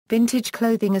Vintage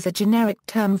clothing is a generic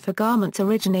term for garments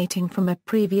originating from a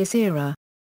previous era.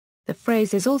 The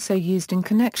phrase is also used in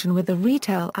connection with a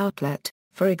retail outlet,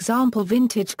 for example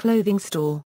vintage clothing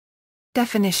store.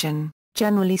 Definition: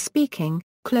 generally speaking,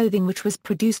 clothing which was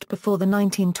produced before the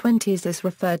 1920s is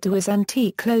referred to as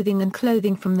antique clothing, and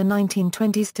clothing from the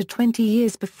 1920s to 20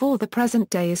 years before the present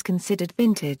day is considered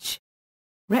vintage.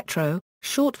 Retro,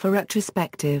 short for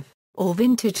retrospective, or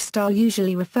vintage style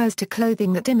usually refers to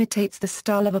clothing that imitates the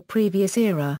style of a previous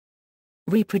era.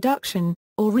 Reproduction,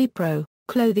 or repro,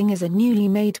 clothing is a newly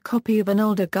made copy of an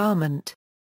older garment.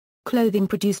 Clothing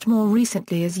produced more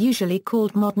recently is usually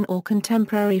called modern or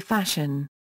contemporary fashion.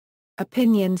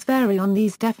 Opinions vary on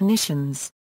these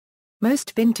definitions.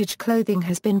 Most vintage clothing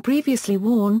has been previously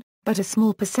worn, but a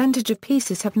small percentage of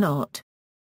pieces have not.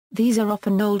 These are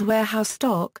often old warehouse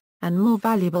stock, and more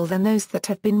valuable than those that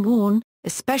have been worn,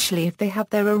 especially if they have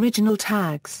their original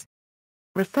tags.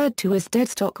 Referred to as dead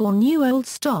stock or new old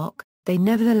stock, they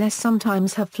nevertheless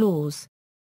sometimes have flaws.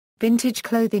 Vintage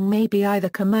clothing may be either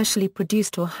commercially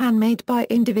produced or handmade by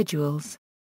individuals.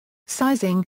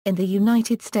 Sizing: in the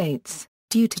United States,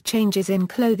 due to changes in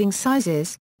clothing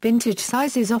sizes, vintage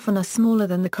sizes often are smaller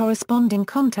than the corresponding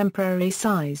contemporary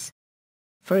size.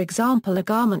 For example, a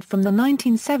garment from the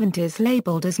 1970s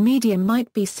labeled as medium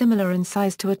might be similar in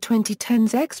size to a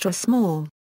 2010's extra small.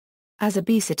 As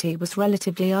obesity was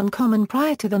relatively uncommon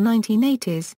prior to the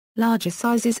 1980s, larger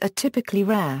sizes are typically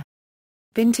rare.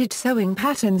 Vintage sewing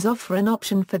patterns offer an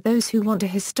option for those who want a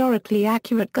historically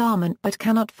accurate garment but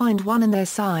cannot find one in their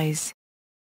size.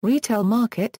 Retail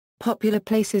market: popular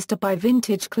places to buy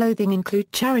vintage clothing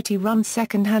include charity-run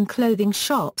second-hand clothing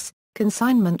shops,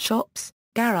 consignment shops,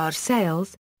 garage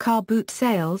sales, car boot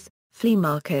sales, flea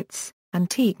markets,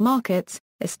 antique markets,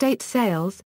 estate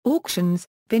sales, auctions,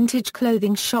 vintage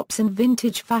clothing shops and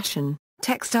vintage fashion,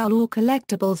 textile or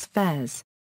collectibles fairs.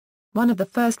 One of the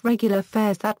first regular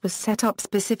fairs that was set up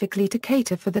specifically to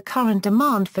cater for the current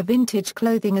demand for vintage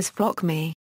clothing is Frock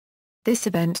Me. This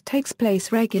event takes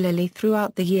place regularly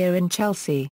throughout the year in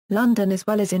Chelsea, London as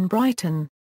well as in Brighton.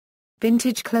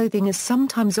 Vintage clothing is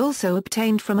sometimes also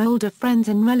obtained from older friends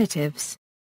and relatives.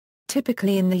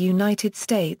 Typically in the United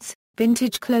States,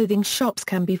 vintage clothing shops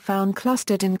can be found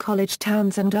clustered in college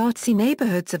towns and artsy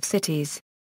neighborhoods of cities.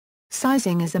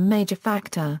 Sizing is a major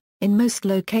factor. In most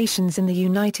locations in the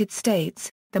United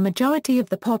States, the majority of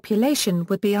the population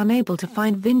would be unable to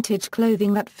find vintage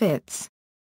clothing that fits.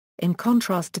 In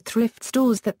contrast to thrift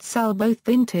stores that sell both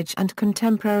vintage and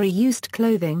contemporary used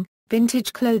clothing,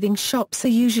 vintage clothing shops are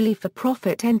usually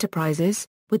for-profit enterprises,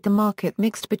 with the market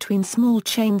mixed between small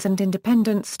chains and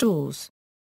independent stores.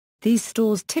 These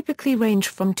stores typically range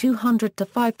from 200 to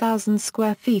 5,000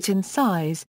 square feet in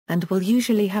size, and will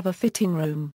usually have a fitting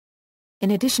room.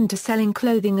 In addition to selling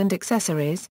clothing and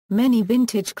accessories, many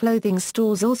vintage clothing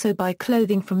stores also buy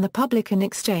clothing from the public in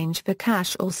exchange for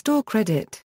cash or store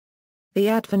credit. The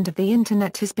advent of the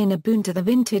Internet has been a boon to the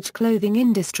vintage clothing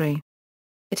industry.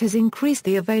 It has increased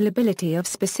the availability of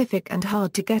specific and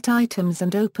hard-to-get items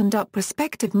and opened up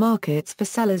prospective markets for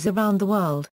sellers around the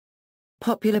world.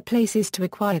 Popular places to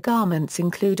acquire garments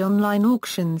include online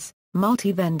auctions,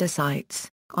 multi-vendor sites,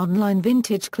 online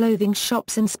vintage clothing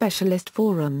shops and specialist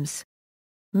forums.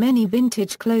 Many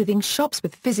vintage clothing shops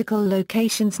with physical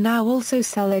locations now also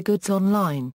sell their goods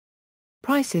online.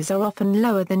 Prices are often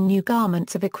lower than new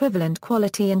garments of equivalent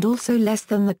quality and also less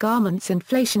than the garment's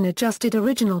inflation-adjusted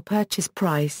original purchase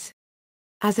price.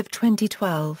 As of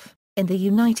 2012, in the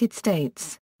United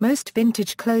States, most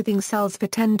vintage clothing sells for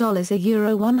 $10 a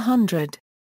euro 100.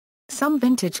 Some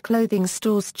vintage clothing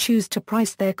stores choose to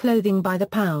price their clothing by the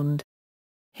pound.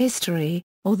 History: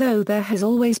 although there has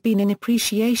always been an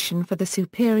appreciation for the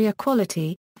superior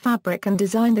quality, fabric and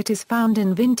design that is found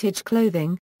in vintage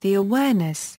clothing, the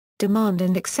awareness, demand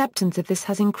and acceptance of this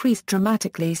has increased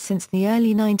dramatically since the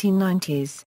early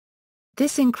 1990s.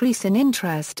 This increase in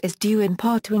interest is due in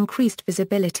part to increased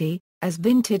visibility, as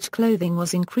vintage clothing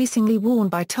was increasingly worn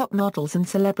by top models and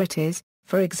celebrities,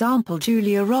 for example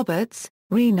Julia Roberts,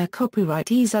 Rena Copyright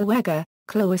Zellweger,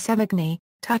 Chloe Sevigny,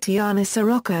 Tatiana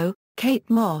Sirocco, Kate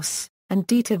Moss, and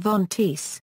Dieter von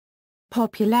Teese.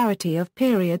 Popularity of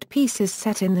period pieces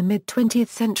set in the mid-20th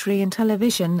century in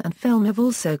television and film have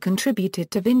also contributed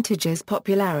to vintage's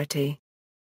popularity.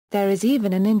 There is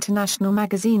even an international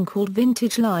magazine called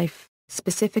Vintage Life,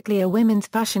 specifically a women's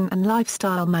fashion and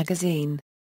lifestyle magazine.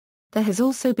 There has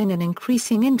also been an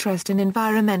increasing interest in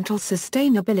environmental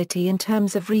sustainability in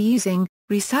terms of reusing,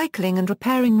 recycling and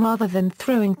repairing rather than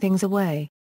throwing things away.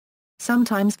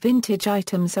 Sometimes vintage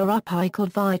items are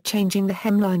upcycled via changing the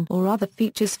hemline or other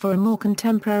features for a more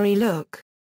contemporary look.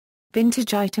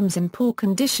 Vintage items in poor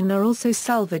condition are also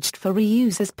salvaged for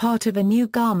reuse as part of a new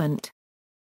garment.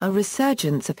 A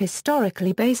resurgence of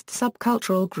historically based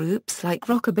subcultural groups like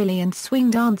rockabilly and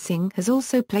swing dancing has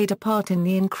also played a part in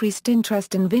the increased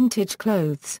interest in vintage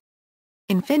clothes.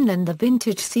 In Finland, the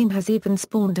vintage scene has even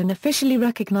spawned an officially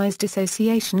recognized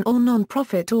association or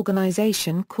non-profit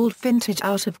organization called Vintage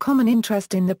out of common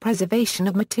interest in the preservation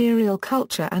of material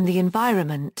culture and the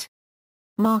environment.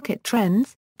 Market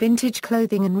trends. Vintage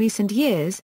clothing in recent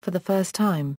years, for the first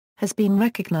time, has been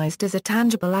recognized as a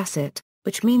tangible asset,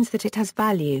 which means that it has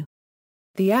value.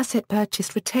 The asset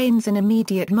purchased retains an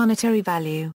immediate monetary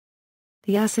value.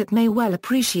 The asset may well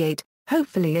appreciate,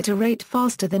 hopefully at a rate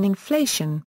faster than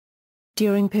inflation.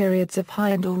 During periods of high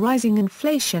and/or rising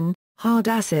inflation, hard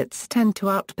assets tend to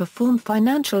outperform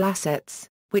financial assets,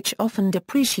 which often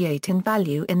depreciate in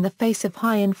value in the face of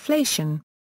high inflation.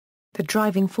 The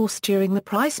driving force during the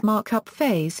price markup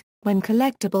phase, when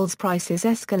collectibles prices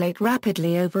escalate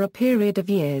rapidly over a period of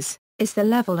years, is the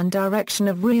level and direction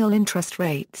of real interest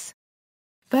rates.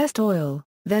 First oil,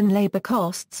 then labor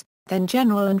costs, then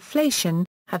general inflation,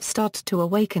 have started to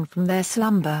awaken from their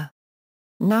slumber.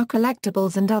 Now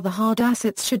collectibles and other hard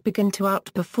assets should begin to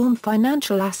outperform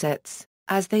financial assets,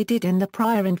 as they did in the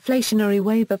prior inflationary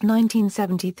wave of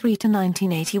 1973 to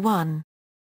 1981.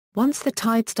 Once the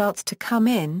tide starts to come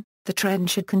in, the trend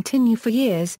should continue for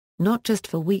years, not just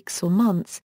for weeks or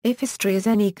months, if history is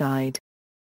any guide.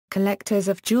 Collectors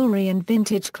of jewelry and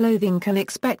vintage clothing can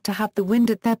expect to have the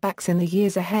wind at their backs in the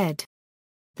years ahead.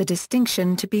 The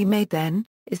distinction to be made then,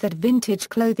 is that vintage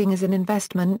clothing is an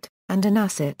investment, and an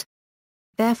asset.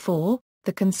 Therefore,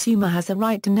 the consumer has a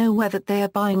right to know whether they are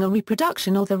buying a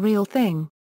reproduction or the real thing.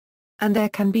 And there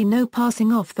can be no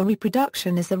passing off the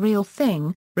reproduction as the real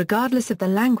thing, regardless of the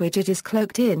language it is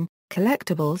cloaked in.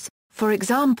 Collectibles, for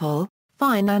example,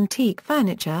 fine antique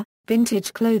furniture,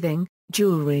 vintage clothing,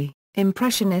 jewelry,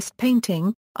 impressionist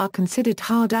painting, are considered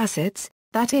hard assets,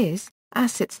 that is,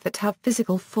 assets that have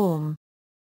physical form.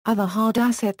 Other hard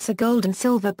assets are gold and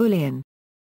silver bullion.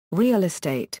 Real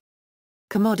estate.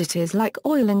 Commodities like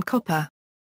oil and copper.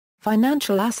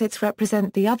 Financial assets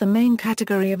represent the other main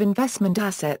category of investment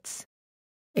assets.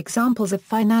 Examples of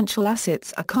financial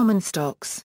assets are common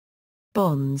stocks,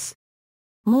 bonds,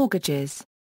 mortgages,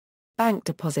 bank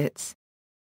deposits.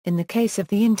 In the case of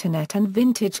the Internet and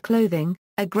vintage clothing,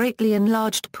 a greatly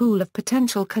enlarged pool of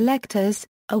potential collectors,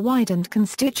 a widened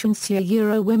constituency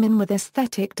women with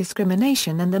aesthetic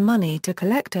discrimination and the money to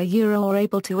collect are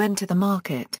able to enter the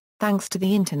market, thanks to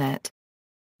the Internet.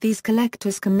 These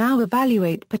collectors can now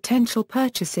evaluate potential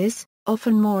purchases,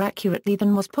 often more accurately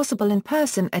than was possible in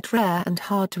person at rare and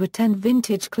hard-to-attend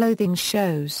vintage clothing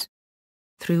shows.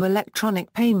 Through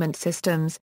electronic payment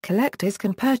systems, collectors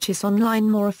can purchase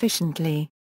online more efficiently.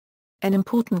 An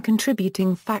important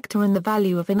contributing factor in the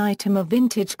value of an item of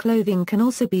vintage clothing can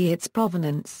also be its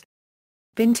provenance.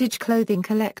 Vintage clothing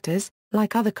collectors,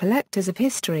 like other collectors of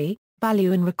history,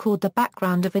 value and record the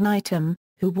background of an item,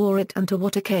 who wore it and to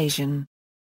what occasion.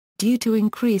 Due to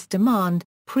increased demand,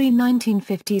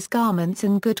 pre-1950s garments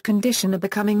in good condition are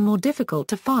becoming more difficult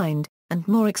to find, and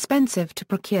more expensive to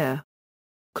procure.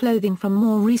 Clothing from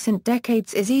more recent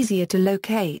decades is easier to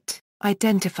locate,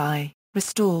 identify,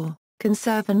 restore,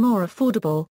 conserve and more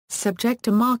affordable, subject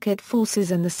to market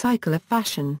forces and the cycle of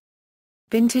fashion.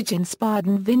 Vintage-inspired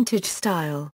and vintage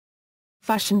style.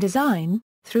 Fashion design,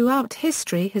 throughout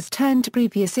history, has turned to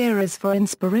previous eras for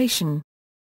inspiration.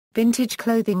 Vintage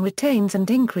clothing retains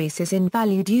and increases in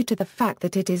value due to the fact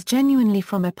that it is genuinely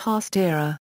from a past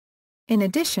era. In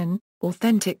addition,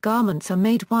 authentic garments are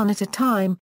made one at a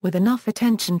time, with enough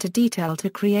attention to detail to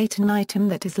create an item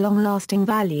that has long-lasting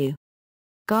value.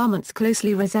 Garments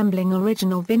closely resembling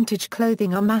original vintage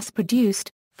clothing are mass-produced,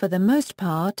 for the most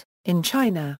part, in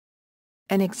China.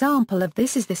 An example of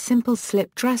this is the simple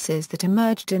slip dresses that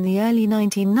emerged in the early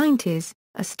 1990s,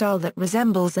 a style that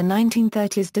resembles a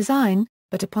 1930s design,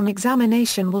 but upon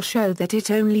examination will show that it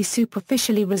only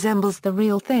superficially resembles the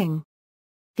real thing.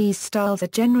 These styles are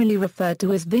generally referred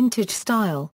to as vintage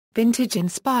style,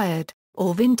 vintage-inspired,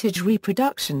 or vintage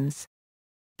reproductions.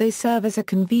 They serve as a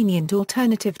convenient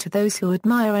alternative to those who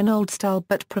admire an old style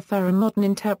but prefer a modern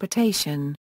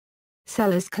interpretation.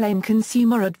 Sellers claim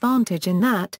consumer advantage in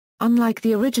that, unlike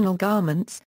the original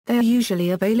garments, they are usually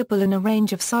available in a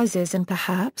range of sizes and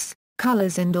perhaps,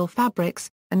 colors and/or fabrics,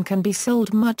 and can be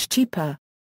sold much cheaper.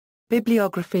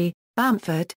 Bibliography,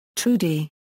 Bamford, Trudy.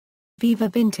 Viva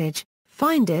Vintage,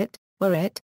 Find It, Wear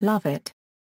It, Love It.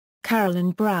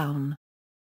 Carolyn Brown.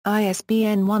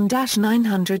 ISBN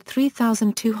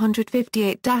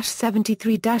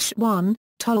 1-903258-73-1,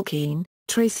 Tolkien,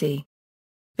 Tracy.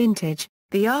 Vintage,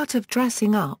 The Art of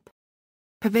Dressing Up.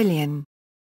 Pavilion.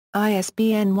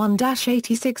 ISBN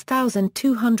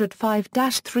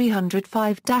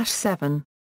 1-86205-305-7.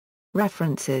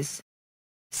 References.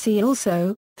 See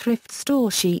also, Thrift Store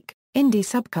Chic, Indie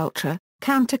Subculture,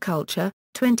 Counterculture,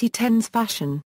 2010s Fashion.